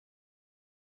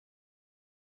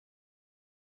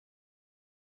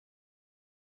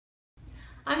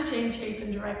I'm Jane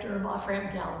Chafin, Director of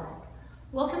Offramp Gallery.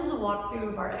 Welcome to the walkthrough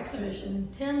of our exhibition,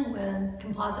 Thinh Nguyen,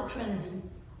 Composite-Trinity,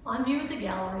 on view at the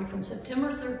gallery from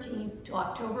September 13th to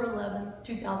October 11th,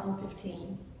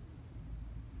 2015.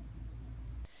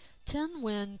 Thinh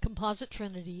Nguyen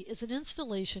Composite-Trinity is an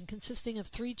installation consisting of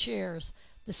 3 chairs,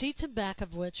 the seats and back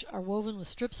of which are woven with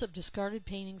strips of discarded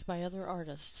paintings by other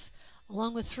artists,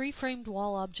 along with 3 framed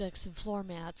wall objects and floor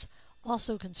mats,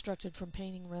 also constructed from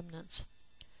painting remnants.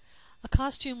 A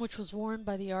costume which was worn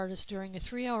by the artist during a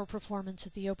 3-hour performance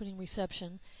at the opening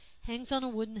reception hangs on a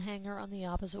wooden hanger on the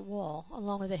opposite wall,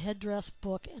 along with a headdress,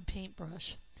 book, and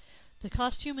paintbrush. The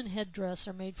costume and headdress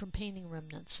are made from painting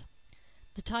remnants.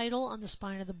 The title on the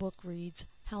spine of the book reads,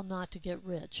 "How Not to Get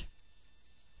Rich."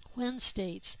 Nguyen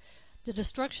states, "The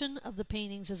destruction of the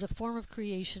paintings is a form of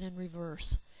creation in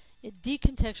reverse. It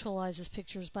decontextualizes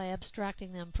pictures by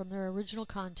abstracting them from their original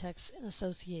contexts and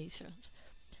associations."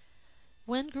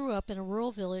 Nguyen grew up in a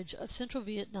rural village of central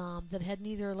Vietnam that had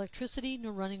neither electricity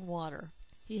nor running water.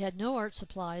 He had no art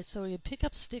supplies, so he would pick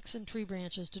up sticks and tree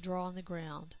branches to draw on the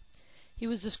ground. He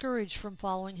was discouraged from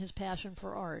following his passion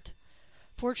for art.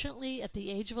 Fortunately, at the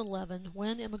age of 11,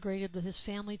 Nguyen immigrated with his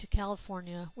family to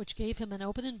California, which gave him an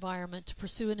open environment to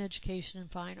pursue an education in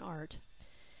fine art.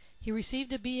 He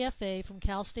received a BFA from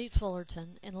Cal State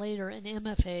Fullerton and later an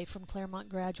MFA from Claremont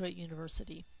Graduate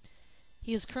University.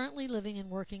 He is currently living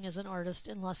and working as an artist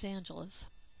in Los Angeles.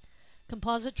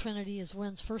 Composite-Trinity is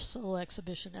Nguyen's first solo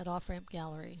exhibition at Offramp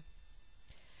Gallery.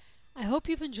 I hope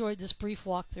you've enjoyed this brief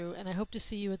walkthrough, and I hope to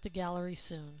see you at the gallery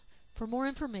soon. For more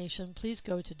information, please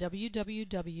go to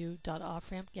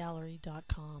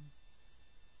www.offrampgallery.com.